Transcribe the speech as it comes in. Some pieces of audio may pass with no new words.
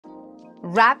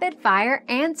Rapid fire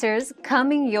answers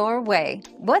coming your way.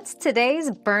 What's today's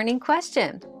burning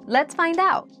question? Let's find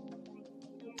out.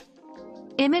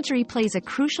 Imagery plays a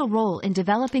crucial role in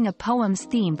developing a poem's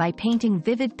theme by painting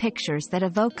vivid pictures that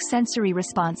evoke sensory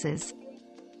responses.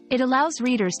 It allows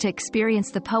readers to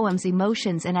experience the poem's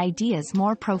emotions and ideas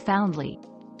more profoundly.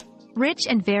 Rich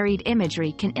and varied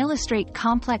imagery can illustrate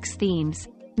complex themes,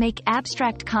 make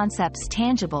abstract concepts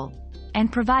tangible,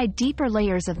 and provide deeper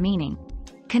layers of meaning,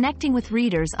 connecting with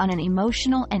readers on an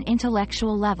emotional and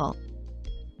intellectual level.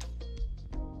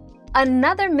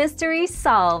 Another mystery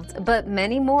solved, but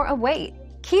many more await.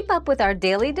 Keep up with our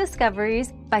daily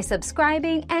discoveries by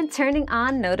subscribing and turning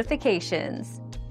on notifications.